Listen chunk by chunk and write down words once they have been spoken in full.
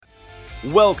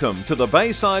Welcome to the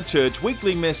Bayside Church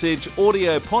Weekly Message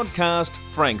audio podcast,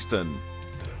 Frankston.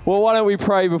 Well, why don't we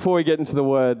pray before we get into the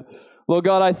Word? Lord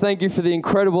God, I thank you for the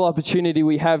incredible opportunity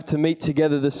we have to meet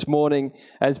together this morning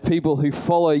as people who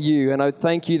follow you. And I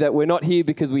thank you that we're not here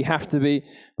because we have to be,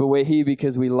 but we're here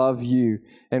because we love you.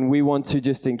 And we want to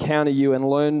just encounter you and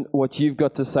learn what you've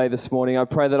got to say this morning. I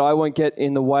pray that I won't get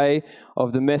in the way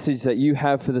of the message that you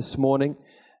have for this morning.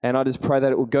 And I just pray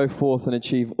that it will go forth and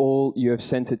achieve all you have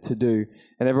sent it to do.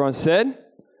 And everyone said,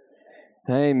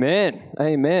 Amen.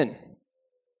 Amen.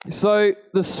 So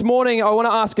this morning, I want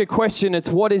to ask a question.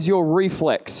 It's, what is your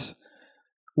reflex?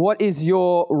 What is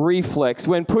your reflex?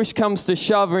 When push comes to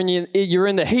shove and you're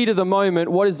in the heat of the moment,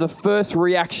 what is the first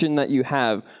reaction that you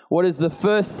have? What is the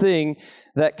first thing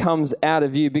that comes out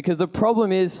of you? Because the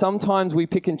problem is sometimes we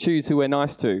pick and choose who we're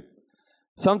nice to.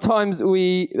 Sometimes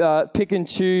we pick and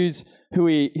choose who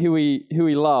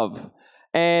we love.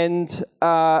 And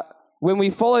when we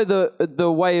follow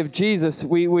the way of Jesus,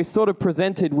 we're sort of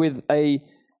presented with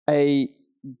a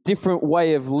different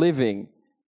way of living.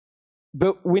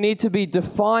 But we need to be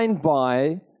defined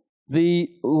by the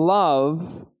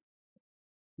love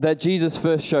that Jesus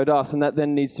first showed us, and that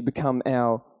then needs to become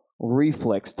our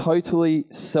reflex, totally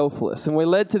selfless. And we're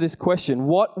led to this question,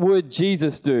 what would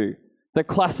Jesus do? The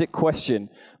classic question.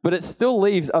 But it still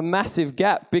leaves a massive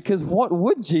gap, because what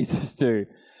would Jesus do?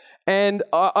 And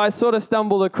I sort of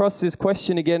stumbled across this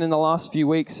question again in the last few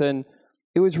weeks, and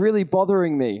it was really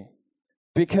bothering me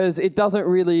because it doesn't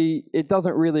really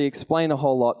explain a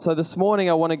whole lot. So this morning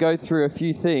I want to go through a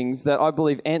few things that I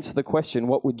believe answer the question,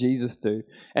 what would Jesus do?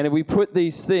 And if we put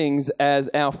these things as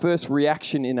our first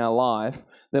reaction in our life,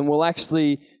 then we'll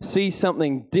actually see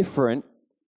something different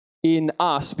in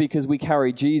us because we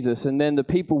carry Jesus, and then the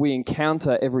people we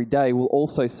encounter every day will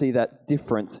also see that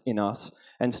difference in us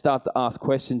and start to ask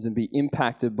questions and be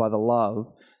impacted by the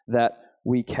love that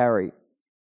we carry.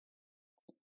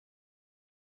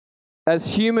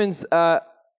 As humans,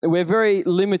 we're very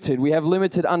limited. We have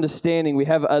limited understanding. We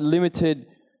have a limited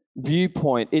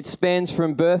viewpoint. It spans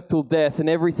from birth till death, and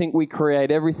everything we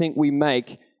create, everything we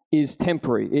make is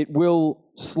temporary. It will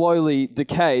slowly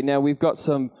decay. Now, we've got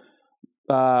some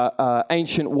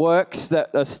ancient works that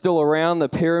are still around, the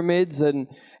pyramids and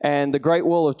the Great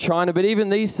Wall of China, but even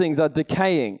these things are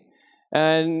decaying.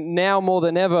 And now more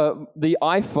than ever, the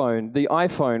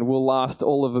iPhone will last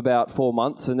all of about 4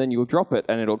 months, and then you'll drop it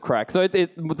and it'll crack. So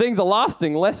things are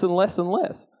lasting less and less and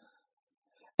less.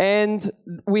 And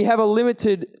we have a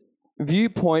limited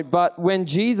viewpoint, but when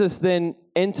Jesus then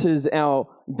enters our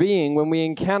being, when we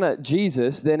encounter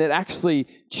Jesus, then it actually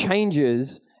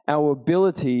changes our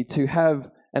ability to have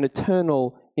an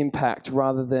eternal impact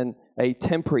rather than a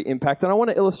temporary impact. And I want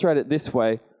to illustrate it this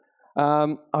way.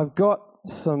 I've got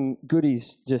some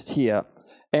goodies just here.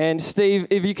 And Steve,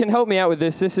 if you can help me out with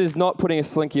this is not putting a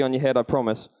slinky on your head, I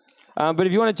promise. But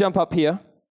if you want to jump up here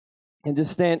and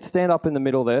just stand up in the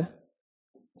middle there,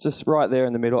 just right there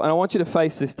in the middle. And I want you to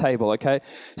face this table, okay?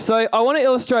 So I want to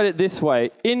illustrate it this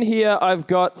way. In here, I've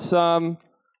got some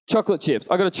chocolate chips.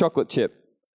 I got a chocolate chip.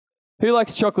 Who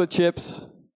likes chocolate chips?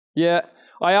 Yeah.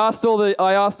 I asked all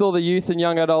the youth and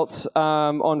young adults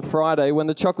on Friday, when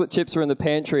the chocolate chips are in the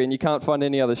pantry and you can't find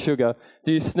any other sugar,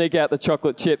 do you sneak out the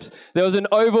chocolate chips? There was an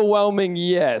overwhelming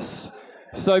yes.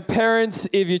 So parents,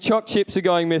 if your choc chips are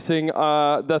going missing,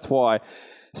 that's why.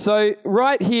 So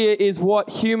right here is what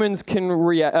humans can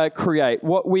create,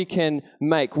 what we can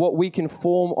make, what we can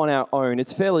form on our own.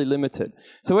 It's fairly limited.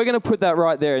 So we're going to put that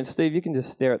right there. And Steve, you can just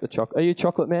stare at the chocolate. Are you a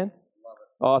chocolate man?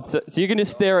 Oh, so you can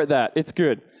just stare at that. It's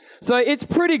good. So it's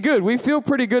pretty good. We feel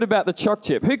pretty good about the choc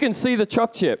chip. Who can see the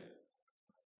choc chip?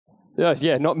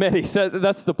 Yeah, not many. So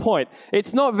that's the point.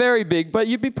 It's not very big, but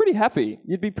you'd be pretty happy.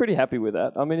 You'd be pretty happy with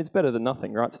that. I mean, it's better than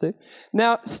nothing, right, Steve?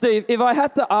 Now, Steve, if I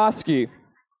had to ask you,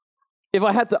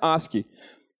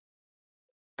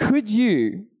 could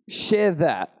you share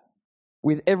that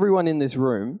with everyone in this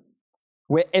room,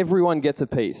 where everyone gets a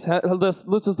piece? Let's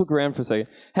just look around for a second.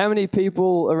 How many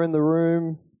people are in the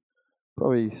room?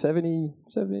 Probably 70,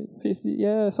 50,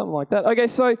 yeah, something like that. Okay,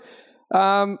 so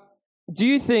do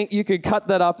you think you could cut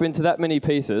that up into that many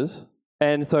pieces,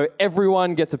 and so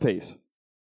everyone gets a piece?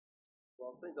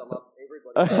 Well, since I love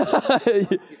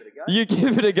everybody, you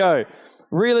give it a go.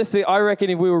 Realistically, I reckon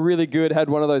if we were really good, had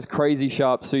one of those crazy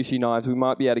sharp sushi knives, we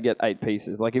might be able to get 8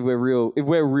 pieces. Like if we're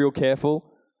real careful.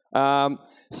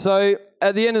 So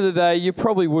at the end of the day, you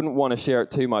probably wouldn't want to share it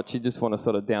too much. You just want to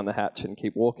sort of down the hatch and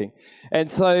keep walking.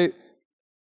 And so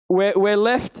we're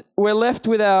left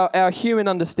with our human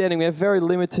understanding. We have very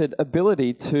limited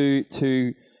ability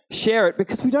to share it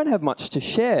because we don't have much to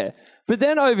share. But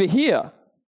then over here,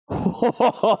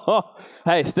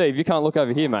 Hey, Steve, you can't look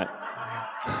over here, mate.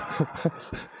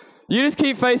 You just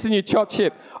keep facing your choc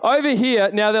chip. Over here,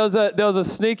 now there was a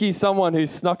sneaky someone who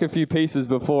snuck a few pieces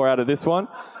before out of this one,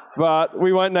 but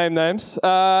we won't name names.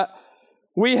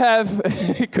 We have,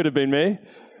 it could have been me.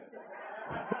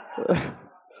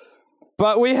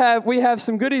 But we have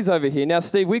some goodies over here. Now,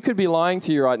 Steve, we could be lying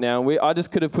to you right now. I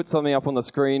just could have put something up on the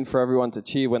screen for everyone to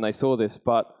cheer when they saw this,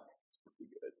 but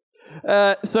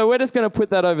so we're just going to put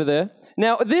that over there.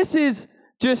 Now, this is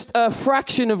just a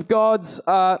fraction of God's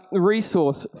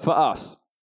resource for us.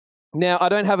 Now, I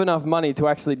don't have enough money to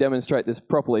actually demonstrate this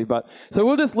properly, but so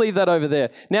we'll just leave that over there.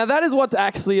 Now, that is what's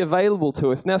actually available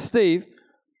to us. Now, Steve,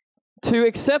 to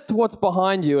accept what's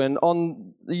behind you, and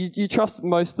you trust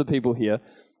most of the people here,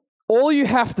 all you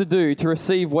have to do to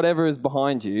receive whatever is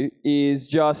behind you is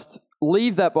just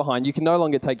leave that behind. You can no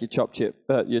longer take your choc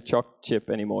chip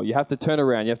anymore. You have to turn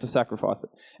around. You have to sacrifice it.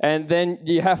 And then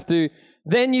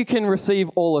you can receive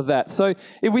all of that. So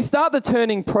if we start the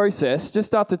turning process, just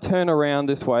start to turn around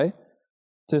this way,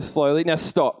 just slowly. Now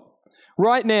stop.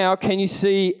 Right now, can you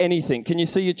see anything? Can you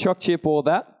see your choc chip or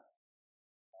that?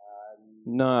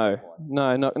 No,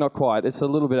 not quite. It's a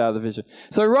little bit out of the vision.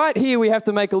 So right here, we have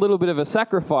to make a little bit of a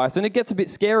sacrifice, and it gets a bit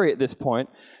scary at this point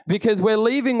because we're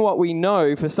leaving what we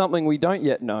know for something we don't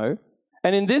yet know.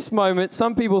 And in this moment,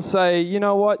 some people say, you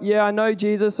know what? Yeah, I know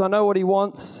Jesus. I know what he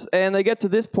wants. And they get to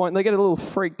this point, and they get a little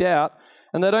freaked out,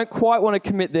 and they don't quite want to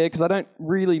commit there because I don't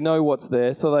really know what's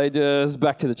there. So they just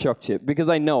back to the choc chip because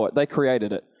they know it. They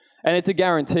created it. And it's a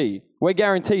guarantee. We're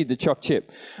guaranteed the choc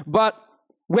chip. But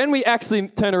when we actually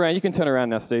turn around, you can turn around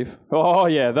now, Steve. Oh,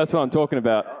 yeah, that's what I'm talking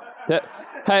about.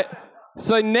 Hey,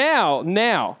 so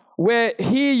now, where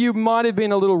here you might have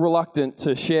been a little reluctant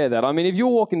to share that. I mean, if you're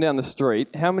walking down the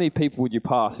street, how many people would you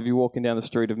pass if you're walking down the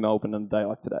street of Melbourne on a day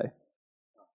like today?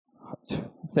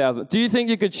 1,000. Do you think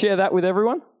you could share that with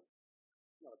everyone?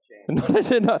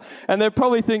 No. And they'd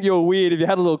probably think you're weird if you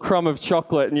had a little crumb of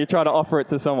chocolate and you try to offer it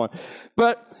to someone.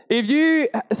 But if you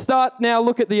start now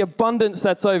look at the abundance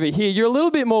that's over here, you're a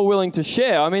little bit more willing to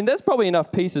share. I mean, there's probably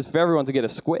enough pieces for everyone to get a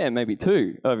square, maybe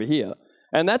 2 over here.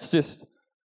 And that's just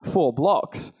 4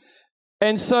 blocks.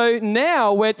 And so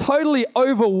now we're totally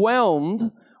overwhelmed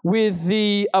with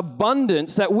the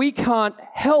abundance that we can't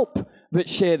help but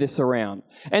share this around.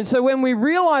 And so when we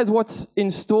realize what's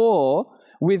in store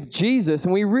with Jesus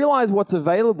and we realize what's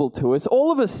available to us,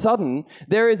 all of a sudden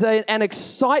there is an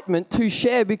excitement to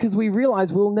share because we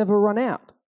realize we'll never run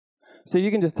out. So you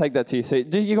can just take that to your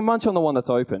seat. You can munch on the one that's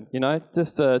open,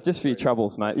 just for your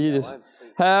troubles, mate.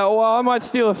 Well, I might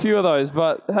steal a few of those,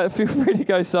 but feel free to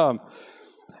go some.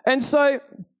 And so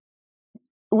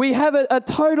we have a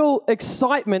total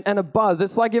excitement and a buzz.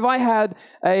 It's like if I had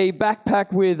a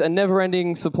backpack with a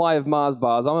never-ending supply of Mars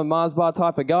bars. I'm a Mars bar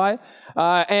type of guy.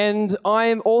 And I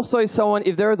am also someone,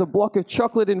 if there is a block of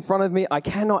chocolate in front of me, I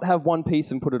cannot have one piece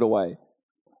and put it away.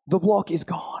 The block is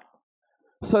gone.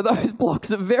 So those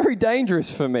blocks are very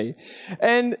dangerous for me.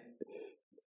 And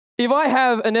if I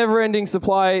have a never-ending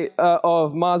supply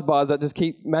of Mars bars that just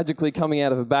keep magically coming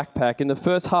out of a backpack, in the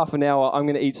first half an hour, I'm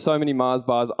going to eat so many Mars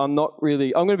bars, I'm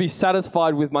going to be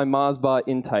satisfied with my Mars bar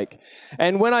intake.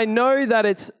 And when I know that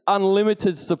it's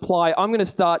unlimited supply, I'm going to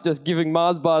start just giving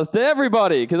Mars bars to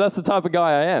everybody, because that's the type of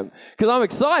guy I am. Because I'm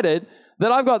excited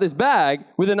that I've got this bag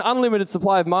with an unlimited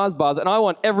supply of Mars bars, and I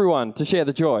want everyone to share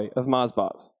the joy of Mars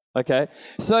bars. Okay?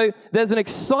 So there's an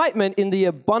excitement in the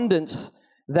abundance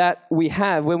that we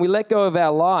have when we let go of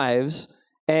our lives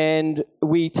and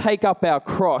we take up our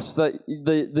cross. The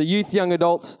youth, young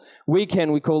adults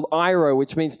weekend we called IRO,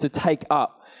 which means to take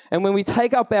up. And when we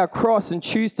take up our cross and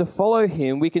choose to follow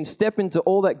him, we can step into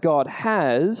all that God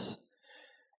has.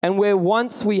 And where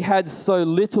once we had so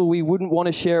little, we wouldn't want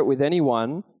to share it with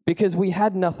anyone because we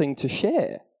had nothing to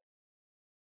share.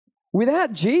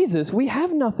 Without Jesus, we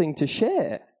have nothing to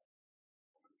share.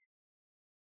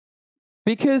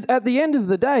 Because at the end of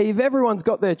the day, if everyone's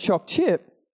got their choc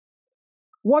chip,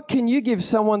 what can you give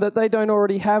someone that they don't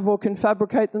already have or can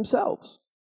fabricate themselves?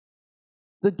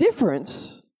 The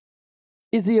difference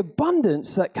is the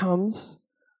abundance that comes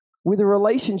with a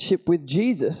relationship with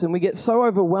Jesus, and we get so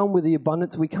overwhelmed with the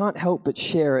abundance we can't help but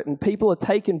share it, and people are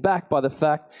taken back by the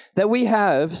fact that we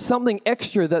have something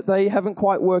extra that they haven't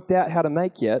quite worked out how to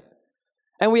make yet,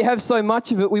 and we have so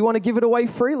much of it we want to give it away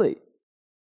freely.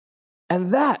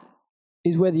 And that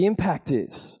is where the impact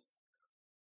is.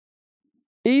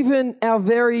 Even our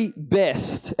very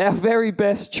best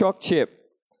choc chip,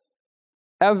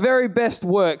 our very best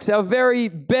works, our very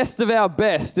best of our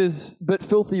best is but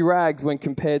filthy rags when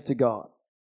compared to God.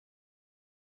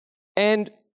 And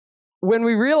when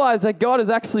we realize that God is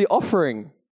actually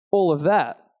offering all of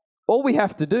that, All we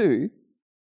have to do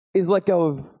is let go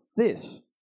of this,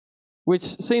 which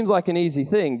seems like an easy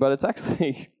thing, but it's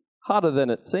actually harder than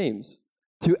it seems.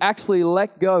 To actually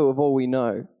let go of all we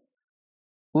know,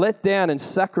 let down and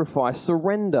sacrifice,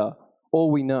 surrender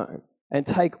all we know, and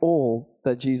take all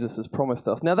that Jesus has promised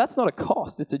us. Now, that's not a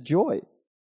cost, it's a joy.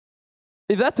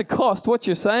 If that's a cost, what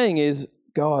you're saying is,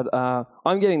 God,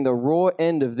 I'm getting the raw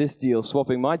end of this deal,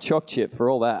 swapping my choc chip for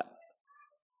all that.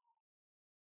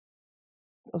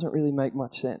 Doesn't really make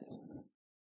much sense.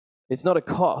 It's not a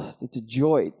cost, it's a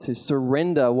joy to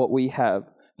surrender what we have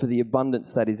for the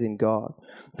abundance that is in God.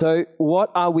 So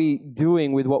what are we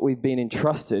doing with what we've been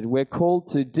entrusted? We're called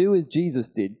to do as Jesus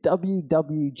did.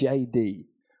 WWJD.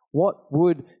 What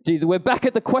would Jesus... We're back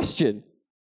at the question.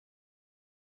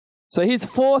 So here's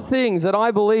 4 things that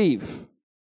I believe.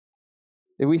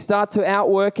 If we start to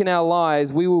outwork in our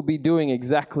lives, we will be doing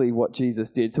exactly what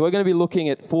Jesus did. So we're going to be looking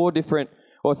at 3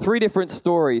 different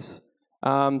stories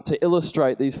to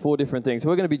illustrate these 4 different things. So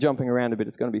we're going to be jumping around a bit.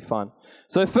 It's going to be fun.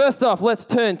 So first off, let's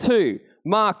turn to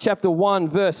Mark chapter 1,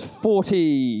 verse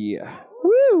 40.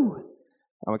 Woo!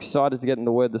 I'm excited to get in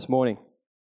the Word this morning.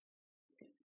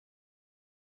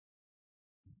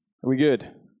 Are we good?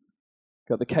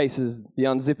 Got the cases, the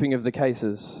unzipping of the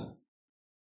cases.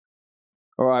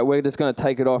 All right, we're just going to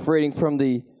take it off. Reading from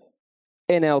the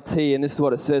NLT, and this is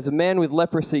what it says. A man with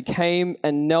leprosy came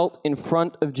and knelt in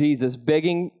front of Jesus,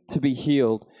 begging to be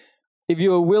healed. If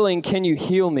you are willing, can you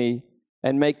heal me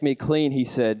and make me clean, he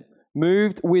said.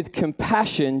 Moved with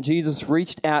compassion, Jesus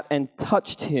reached out and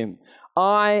touched him.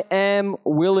 I am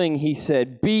willing, he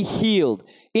said. Be healed.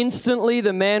 Instantly,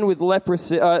 the man with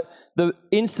leprosy,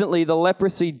 the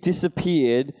leprosy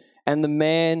disappeared, and the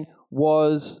man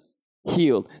was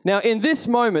healed. Now, in this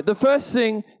moment, the first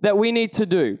thing that we need to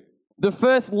do, the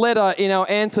first letter in our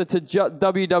answer to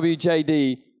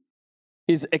WWJD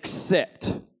is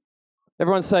accept.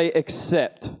 Everyone say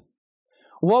accept.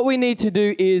 What we need to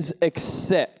do is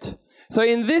accept. So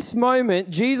in this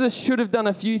moment, Jesus should have done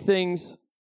a few things,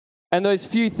 and those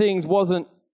few things wasn't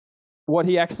what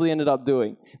he actually ended up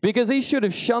doing. Because he should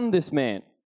have shunned this man.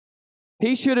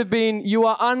 He should have been, you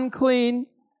are unclean,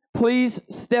 please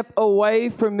step away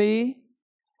from me,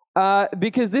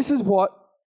 because this is what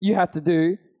you have to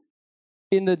do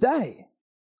in the day.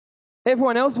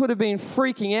 Everyone else would have been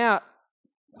freaking out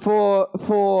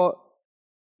for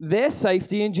their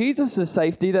safety and Jesus'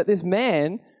 safety, that this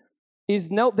man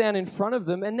is knelt down in front of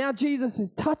them and now Jesus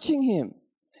is touching him.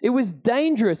 It was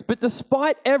dangerous, but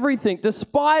despite everything,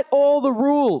 despite all the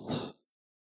rules,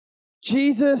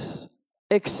 Jesus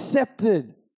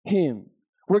accepted him.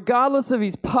 Regardless of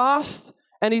his past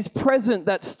and his present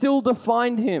that still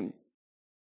defined him.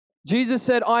 Jesus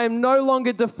said, I am no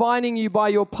longer defining you by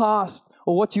your past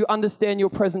or what you understand your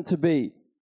present to be,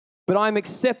 but I'm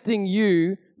accepting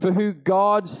you for who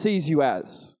God sees you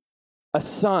as, a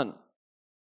son.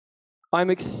 I'm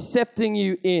accepting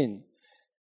you in.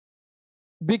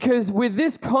 Because with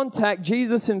this contact,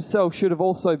 Jesus himself should have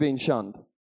also been shunned.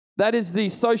 That is the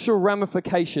social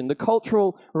ramification, the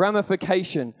cultural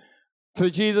ramification for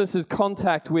Jesus'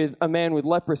 contact with a man with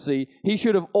leprosy. He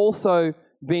should have also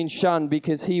been shunned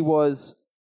because he was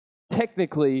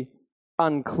technically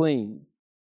unclean.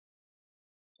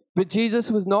 But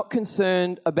Jesus was not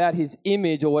concerned about his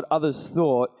image or what others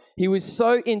thought. He was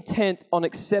so intent on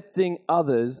accepting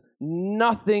others,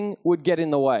 nothing would get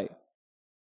in the way.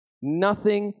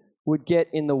 Nothing would get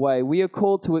in the way. We are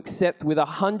called to accept with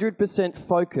 100%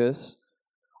 focus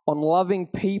on loving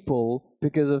people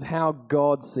because of how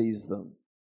God sees them.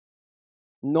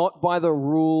 Not by the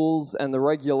rules and the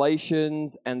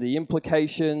regulations and the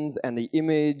implications and the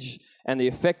image and the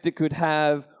effect it could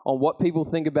have on what people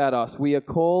think about us. We are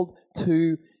called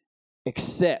to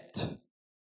accept.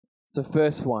 It's the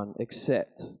first one,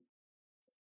 accept.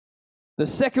 The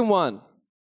second one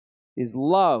is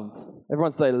love.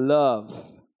 Everyone say love.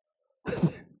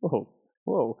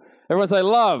 Whoa. Everyone say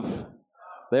love.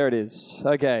 There it is.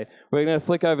 Okay, we're going to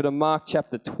flick over to Mark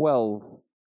chapter 12.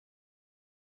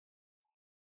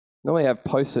 Normally I have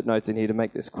post-it notes in here to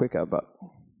make this quicker, but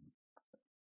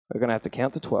we're going to have to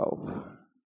count to 12.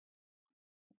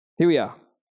 Here we are.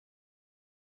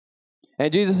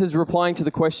 And Jesus is replying to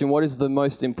the question, what is the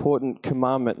most important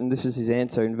commandment? And this is his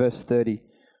answer in verse 30.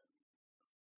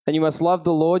 And you must love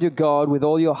the Lord your God with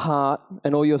all your heart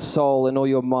and all your soul and all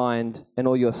your mind and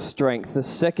all your strength. The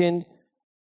second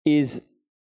is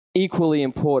equally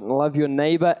important. Love your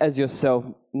neighbor as yourself.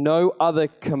 No other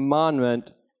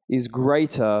commandment is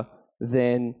greater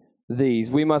than these.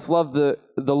 We must love the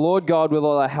Lord God with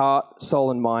all our heart,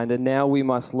 soul, and mind, and now we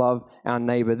must love our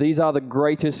neighbor. These are the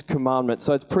greatest commandments.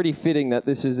 So it's pretty fitting that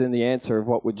this is in the answer of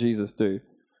what would Jesus do.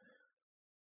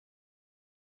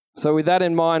 So with that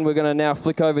in mind, we're going to now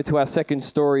flick over to our second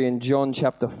story in John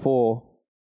chapter 4.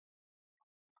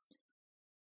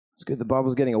 It's good the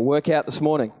Bible's getting a workout this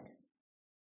morning.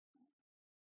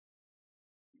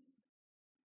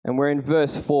 And we're in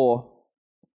verse 4.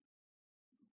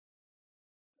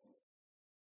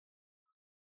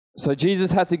 So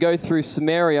Jesus had to go through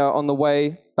Samaria on the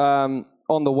way.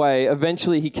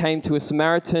 Eventually he came to a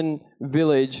Samaritan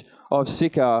village of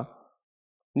Sychar,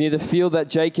 near the field that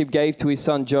Jacob gave to his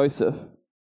son Joseph.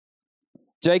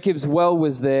 Jacob's well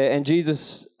was there, and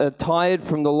Jesus, tired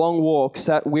from the long walk,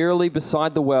 sat wearily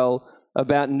beside the well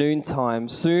about noontime.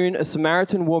 Soon a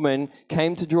Samaritan woman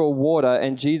came to draw water,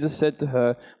 and Jesus said to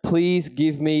her, "Please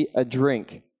give me a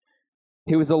drink."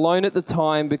 He was alone at the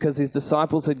time because his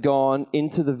disciples had gone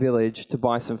into the village to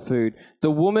buy some food.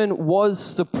 The woman was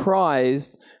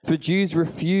surprised, for Jews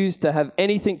refused to have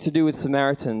anything to do with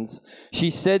Samaritans.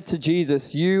 She said to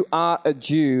Jesus, "You are a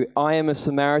Jew, I am a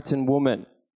Samaritan woman."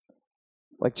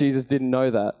 Like Jesus didn't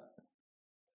know that.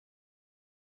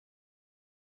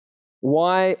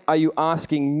 "Why are you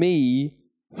asking me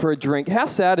for a drink?" How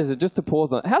sad is it, just to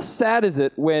pause on it, how sad is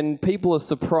it when people are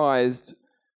surprised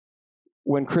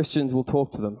when Christians will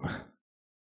talk to them?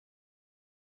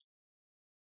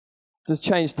 Just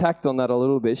change tact on that a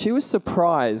little bit. She was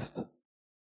surprised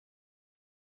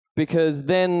because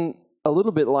then, a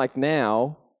little bit like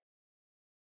now,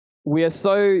 we are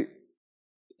so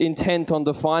intent on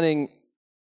defining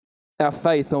our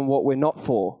faith on what we're not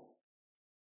for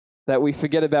that we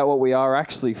forget about what we are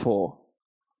actually for.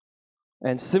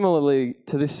 And similarly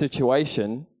to this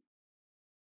situation,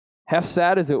 how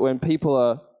sad is it when people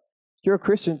are, "You're a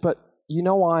Christian, but you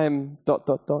know I'm ...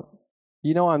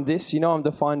 You know I'm this, you know I'm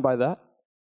defined by that."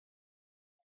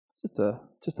 It's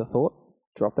just a thought.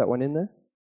 Drop that one in there.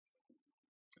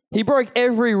 He broke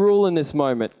every rule in this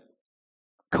moment.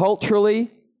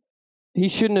 Culturally, he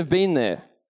shouldn't have been there.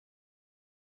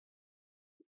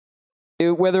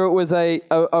 Whether it was a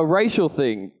racial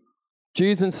thing,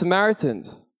 Jews and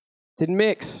Samaritans didn't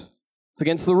mix. It's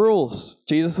against the rules.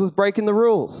 Jesus was breaking the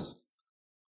rules.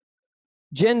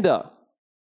 Gender.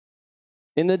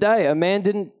 In the day, a man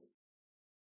didn't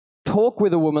talk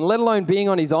with a woman, let alone being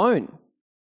on his own.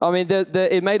 I mean,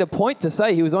 it made a point to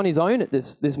say he was on his own at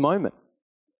this moment.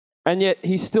 And yet,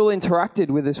 he still interacted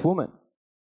with this woman.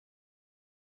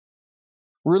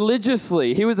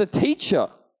 Religiously, he was a teacher.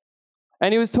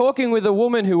 And he was talking with a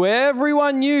woman who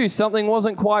everyone knew something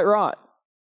wasn't quite right.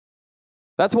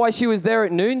 That's why she was there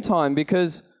at noontime,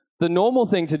 because the normal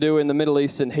thing to do in the Middle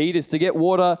Eastern heat is to get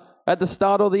water at the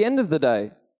start or the end of the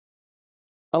day.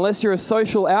 Unless you're a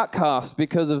social outcast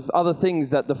because of other things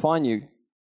that define you.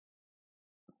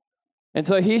 And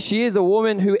so here she is, a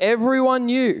woman who everyone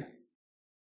knew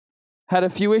had a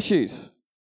few issues.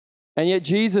 And yet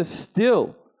Jesus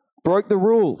still broke the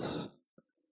rules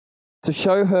to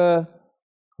show her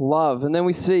love. And then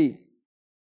we see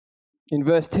in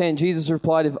verse 10, Jesus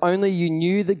replied, "If only you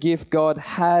knew the gift God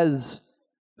has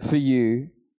for you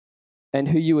and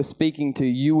who you are speaking to,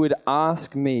 you would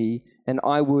ask me and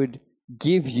I would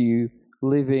give you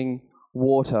living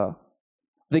water."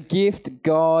 The gift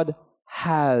God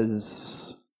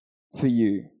has for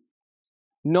you.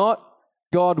 Not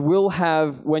God will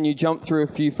have when you jump through a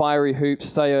few fiery hoops,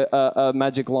 say a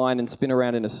magic line and spin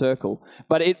around in a circle.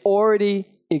 But it already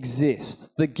exists.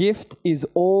 The gift is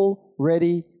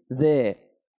already there.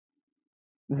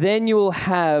 Then you will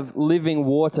have living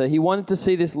water. He wanted to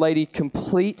see this lady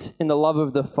complete in the love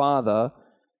of the Father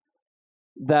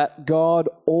that God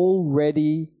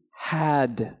already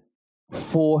had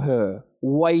for her,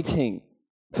 waiting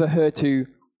for her to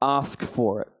ask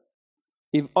for it.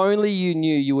 If only you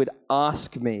knew, you would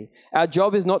ask me. Our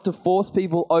job is not to force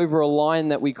people over a line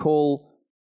that we call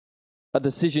a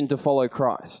decision to follow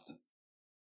Christ.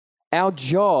 Our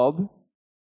job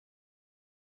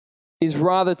is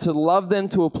rather to love them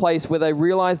to a place where they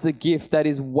realize the gift that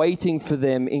is waiting for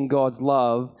them in God's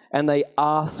love and they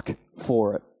ask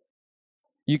for it.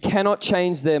 You cannot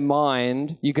change their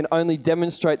mind. You can only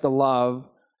demonstrate the love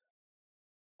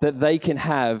that they can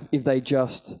have if they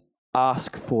just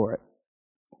ask for it.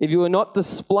 If you are not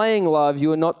displaying love,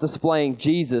 you are not displaying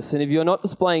Jesus. And if you're not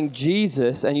displaying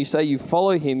Jesus and you say you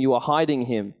follow him, you are hiding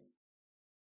him.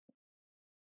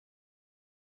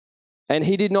 And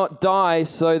he did not die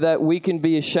so that we can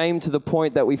be ashamed to the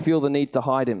point that we feel the need to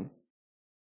hide him.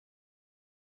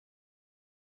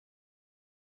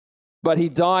 But he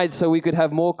died so we could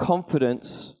have more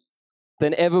confidence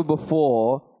than ever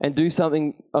before and do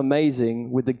something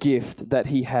amazing with the gift that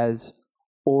he has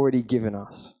already given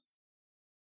us.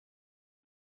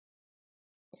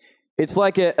 It's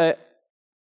like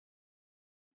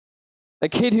A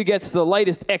kid who gets the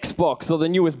latest Xbox or the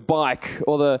newest bike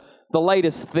or the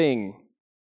latest thing.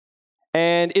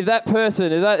 And if that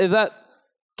person, if that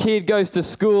kid goes to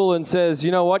school and says,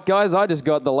 you know what, guys, I just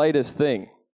got the latest thing.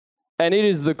 And it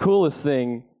is the coolest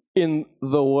thing in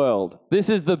the world. This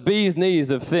is the bee's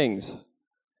knees of things.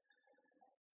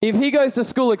 If he goes to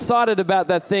school excited about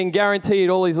that thing, guaranteed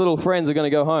all his little friends are going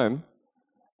to go home.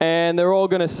 And they're all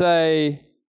going to say,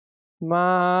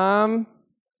 Mom,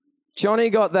 Johnny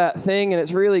got that thing and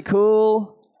it's really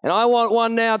cool. And I want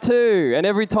one now too. And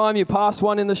every time you pass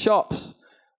one in the shops,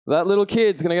 that little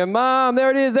kid's going to go, Mom,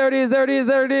 there it is, there it is, there it is,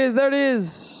 there it is, there it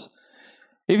is.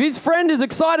 If his friend is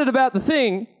excited about the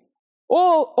thing,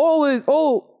 all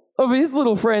of his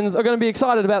little friends are going to be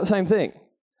excited about the same thing.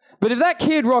 But if that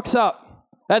kid rocks up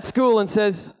at school and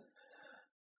says,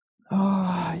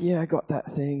 oh, yeah, I got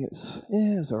that thing. It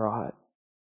was all right.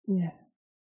 Yeah.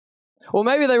 Or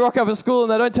maybe they rock up at school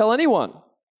and they don't tell anyone.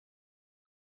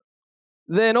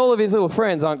 Then all of his little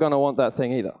friends aren't going to want that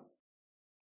thing either.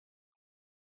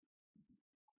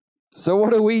 So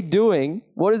what are we doing?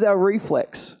 What is our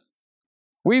reflex?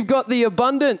 We've got the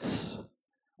abundance.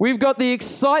 We've got the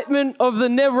excitement of the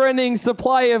never-ending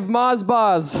supply of Mars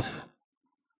bars.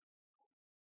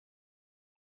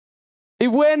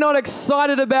 If we're not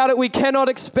excited about it, we cannot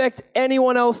expect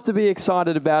anyone else to be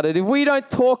excited about it. If we don't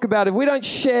talk about it, if we don't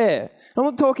share, I'm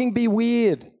not talking be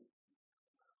weird.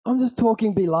 I'm just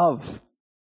talking be love.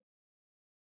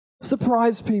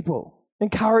 Surprise people.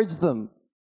 Encourage them.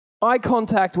 Eye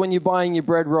contact when you're buying your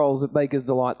bread rolls at Baker's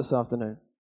Delight this afternoon.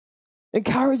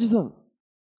 Encourage them.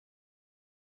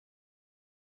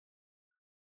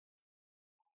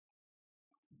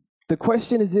 The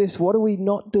question is this: what are we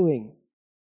not doing?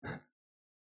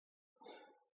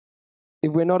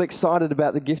 If we're not excited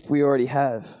about the gift we already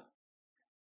have.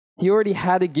 He already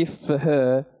had a gift for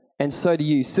her, and so do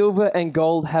you. Silver and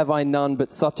gold have I none,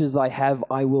 but such as I have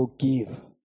I will give.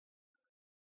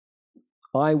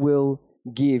 I will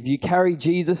give. You carry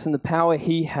Jesus and the power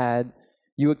he had.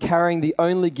 You are carrying the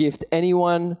only gift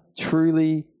anyone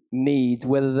truly needs,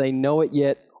 whether they know it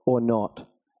yet or not.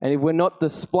 And if we're not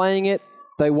displaying it,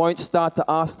 they won't start to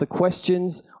ask the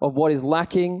questions of what is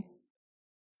lacking,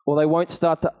 or they won't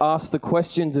start to ask the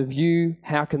questions of you,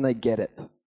 how can they get it?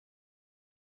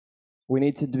 We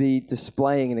need to be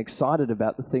displaying and excited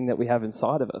about the thing that we have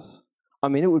inside of us. I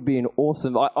mean, it would be an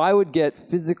awesome... I would get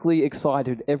physically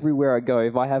excited everywhere I go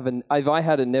if I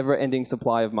had a never-ending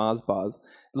supply of Mars bars,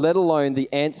 let alone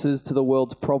the answers to the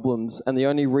world's problems, and the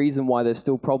only reason why there's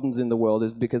still problems in the world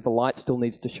is because the light still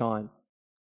needs to shine.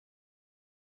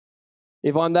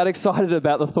 If I'm that excited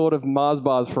about the thought of Mars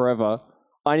bars forever,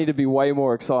 I need to be way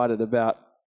more excited about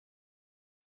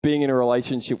being in a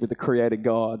relationship with the Creator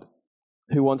God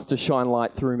who wants to shine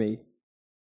light through me.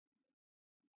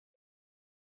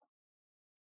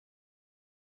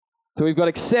 So we've got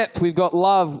accept, we've got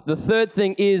love. The third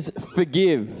thing is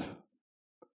forgive.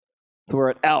 So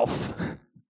we're at ALF.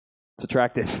 It's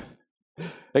attractive.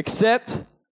 Accept,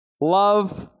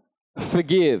 love,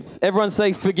 forgive. Everyone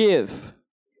say forgive.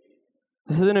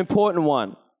 This is an important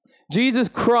one. Jesus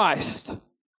Christ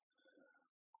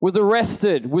was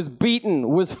arrested, was beaten,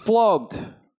 was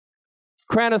flogged,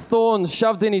 crown of thorns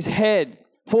shoved in his head,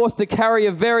 forced to carry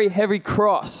a very heavy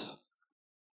cross,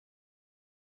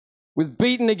 was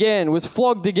beaten again, was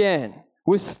flogged again,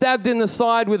 was stabbed in the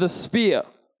side with a spear.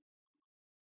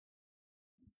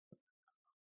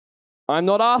 I'm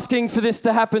not asking for this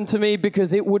to happen to me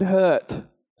because it would hurt.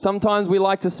 Sometimes we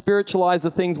like to spiritualize the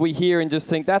things we hear and just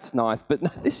think, that's nice, but no,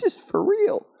 this is for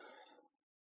real.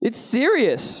 It's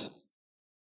serious.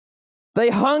 They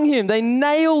hung him, they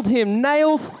nailed him,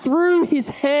 nails through his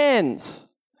hands,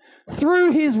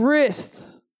 through his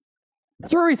wrists,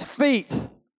 through his feet,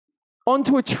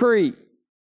 onto a tree.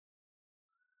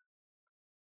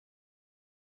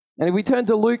 And if we turn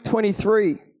to Luke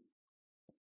 23,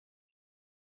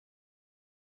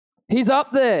 he's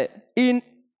up there in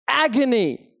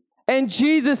agony. And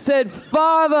Jesus said,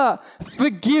 Father,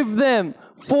 forgive them,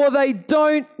 for they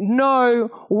don't know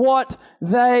what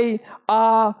they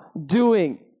are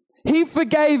doing. He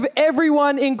forgave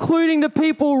everyone, including the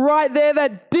people right there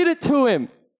that did it to him.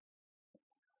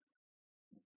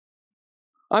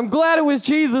 I'm glad it was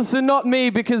Jesus and not me,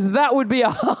 because that would be a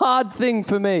hard thing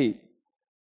for me.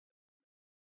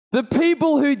 The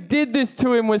people who did this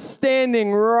to him were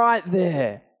standing right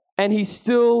there, and he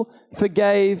still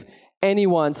forgave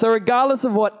anyone. So regardless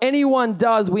of what anyone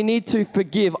does, we need to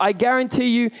forgive. I guarantee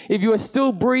you, if you are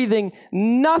still breathing,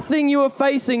 nothing you are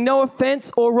facing, no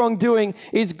offense or wrongdoing,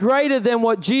 is greater than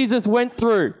what Jesus went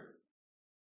through.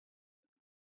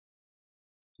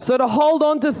 So to hold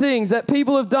on to things that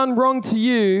people have done wrong to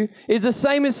you is the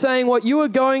same as saying what you are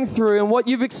going through and what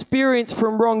you've experienced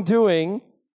from wrongdoing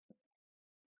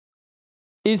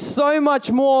is so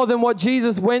much more than what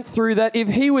Jesus went through that if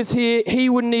he was here, he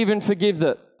wouldn't even forgive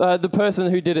the person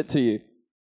who did it to you.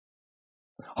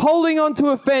 Holding on to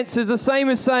offense is the same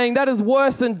as saying that is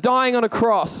worse than dying on a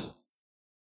cross.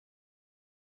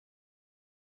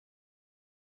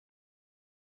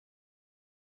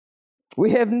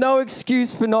 We have no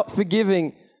excuse for not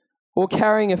forgiving or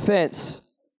carrying offense,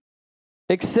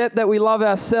 except that we love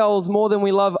ourselves more than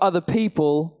we love other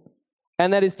people,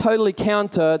 and that is totally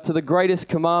counter to the greatest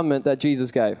commandment that Jesus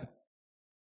gave.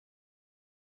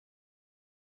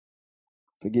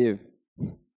 Forgive.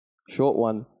 Short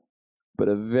one, but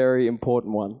a very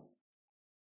important one.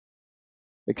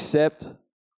 Accept,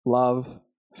 love,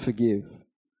 forgive.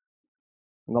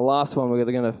 And the last one, we're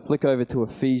going to flick over to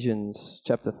Ephesians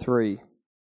chapter 3.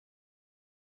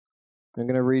 I'm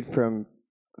going to read from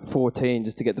 14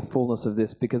 just to get the fullness of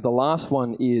this, because the last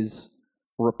one is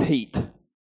repeat.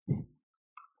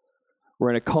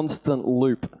 We're in a constant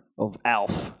loop of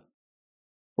ALF.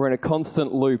 We're in a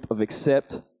constant loop of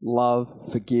accept,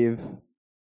 love, forgive,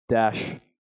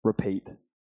 repeat. It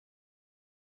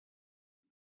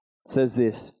says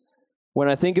this: when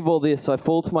I think of all this, I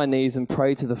fall to my knees and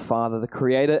pray to the Father, the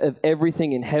creator of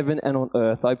everything in heaven and on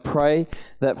earth. I pray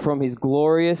that from his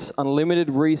glorious, unlimited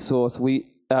resource,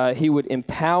 he would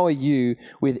empower you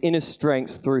with inner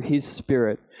strength through his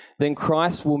Spirit. Then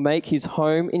Christ will make his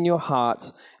home in your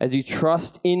hearts. As you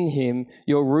trust in him,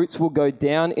 your roots will go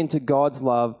down into God's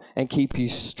love and keep you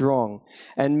strong.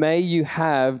 And may you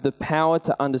have the power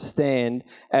to understand,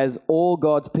 as all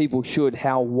God's people should,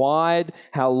 how wide,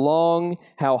 how long,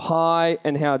 how high,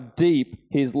 and how deep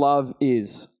his love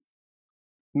is.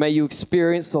 May you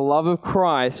experience the love of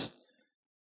Christ,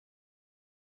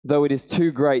 though it is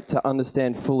too great to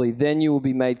understand fully. Then you will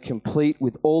be made complete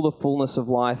with all the fullness of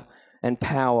life and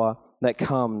power that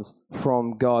comes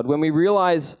from God. When we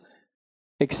realize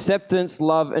acceptance,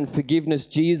 love, and forgiveness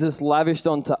Jesus lavished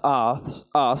onto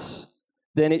us,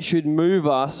 then it should move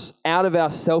us out of our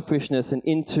selfishness and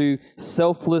into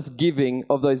selfless giving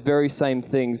of those very same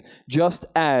things, just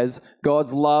as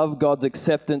God's love, God's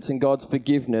acceptance, and God's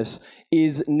forgiveness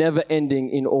is never ending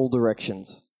in all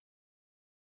directions.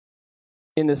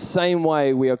 In the same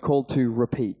way, we are called to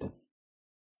repeat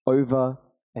over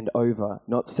and over,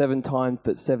 not 7 times,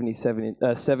 but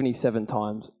 77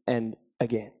 times, and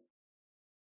again.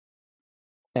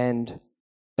 And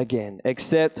again.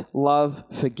 Accept, love,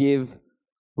 forgive,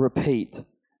 repeat.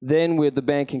 Then the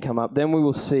band can come up. Then we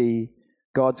will see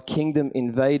God's kingdom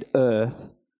invade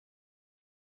earth,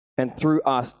 and through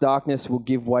us, darkness will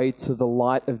give way to the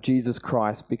light of Jesus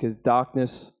Christ, because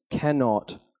darkness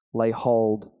cannot lay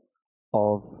hold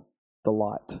of the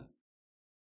light.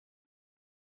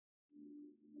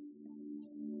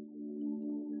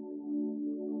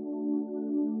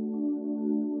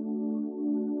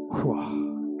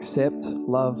 Accept,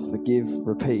 love, forgive,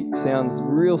 repeat. Sounds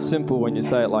real simple when you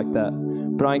say it like that.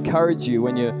 But I encourage you,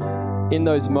 when you're in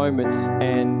those moments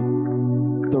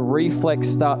and the reflex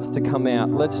starts to come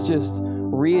out, let's just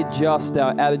readjust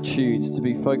our attitudes to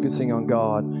be focusing on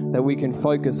God, that we can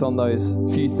focus on those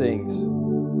few things.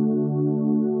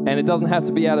 And it doesn't have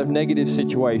to be out of negative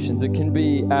situations. It can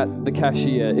be at the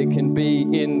cashier. It can be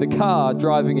in the car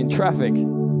driving in traffic.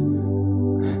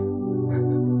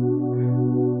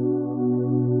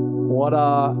 What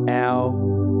are our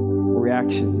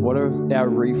reactions? What are our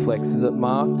reflexes? Is it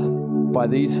marked by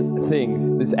these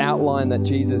things, this outline that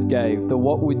Jesus gave, the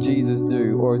what would Jesus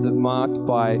do? Or is it marked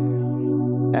by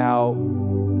our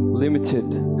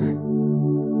limited,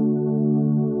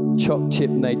 choc chip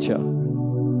nature?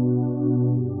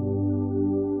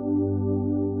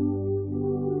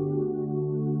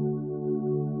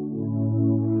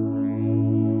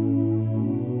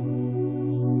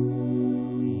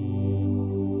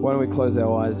 Why don't we close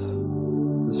our eyes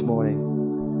this morning?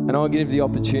 And I'll give the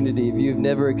opportunity, if you've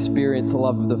never experienced the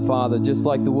love of the Father, just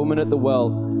like the woman at the well,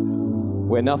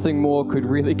 where nothing more could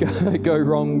really go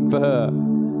wrong for her,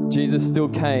 Jesus still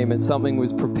came and something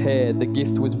was prepared. The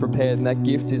gift was prepared, and that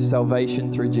gift is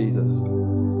salvation through Jesus.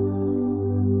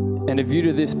 And if you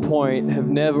to this point have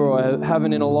never or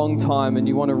haven't in a long time, and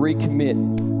you want to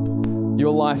recommit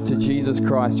your life to Jesus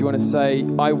Christ, you want to say,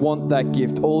 I want that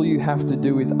gift, all you have to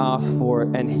do is ask for it,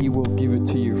 and he will give it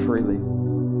to you freely.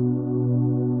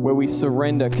 Where we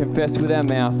surrender, confess with our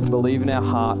mouth, and believe in our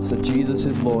hearts that Jesus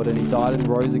is Lord and he died and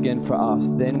rose again for us,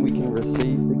 then we can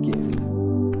receive the gift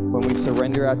when we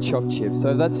surrender our choc chip.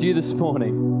 So if that's you this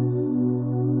morning,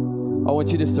 I I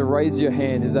want you just to raise your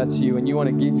hand if that's you and you want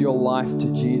to give your life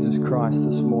to Jesus Christ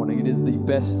this morning. It is the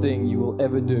best thing you will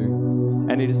ever do.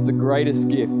 And it is the greatest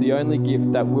gift, the only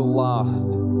gift that will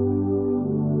last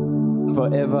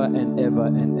forever and ever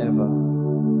and ever.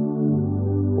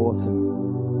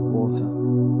 Awesome. Awesome.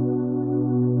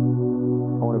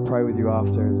 I want to pray with you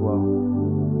after as well.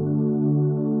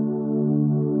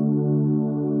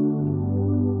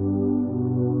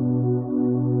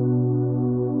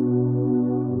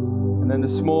 And then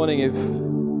this morning, if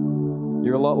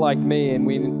you're a lot like me and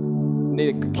we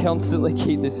need to constantly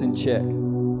keep this in check,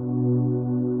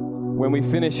 when we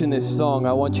finish in this song,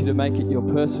 I want you to make it your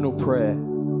personal prayer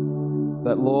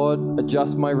that, Lord,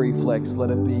 adjust my reflex,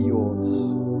 let it be yours.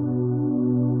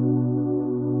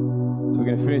 So we're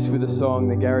going to finish with a song,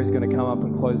 then Gary's going to come up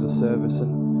and close the service.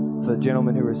 And for the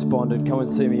gentleman who responded, come and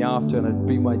see me after, and it'd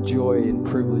be my joy and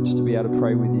privilege to be able to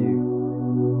pray with you.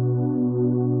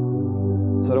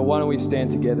 So why don't we stand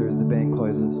together as the band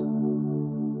closes?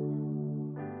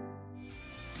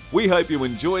 We hope you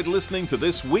enjoyed listening to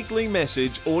this weekly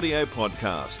message audio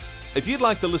podcast. If you'd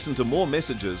like to listen to more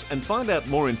messages and find out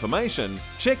more information,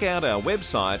 check out our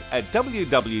website at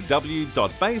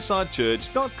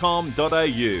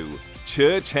www.baysidechurch.com.au.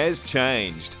 Church has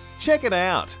changed. Check it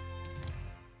out.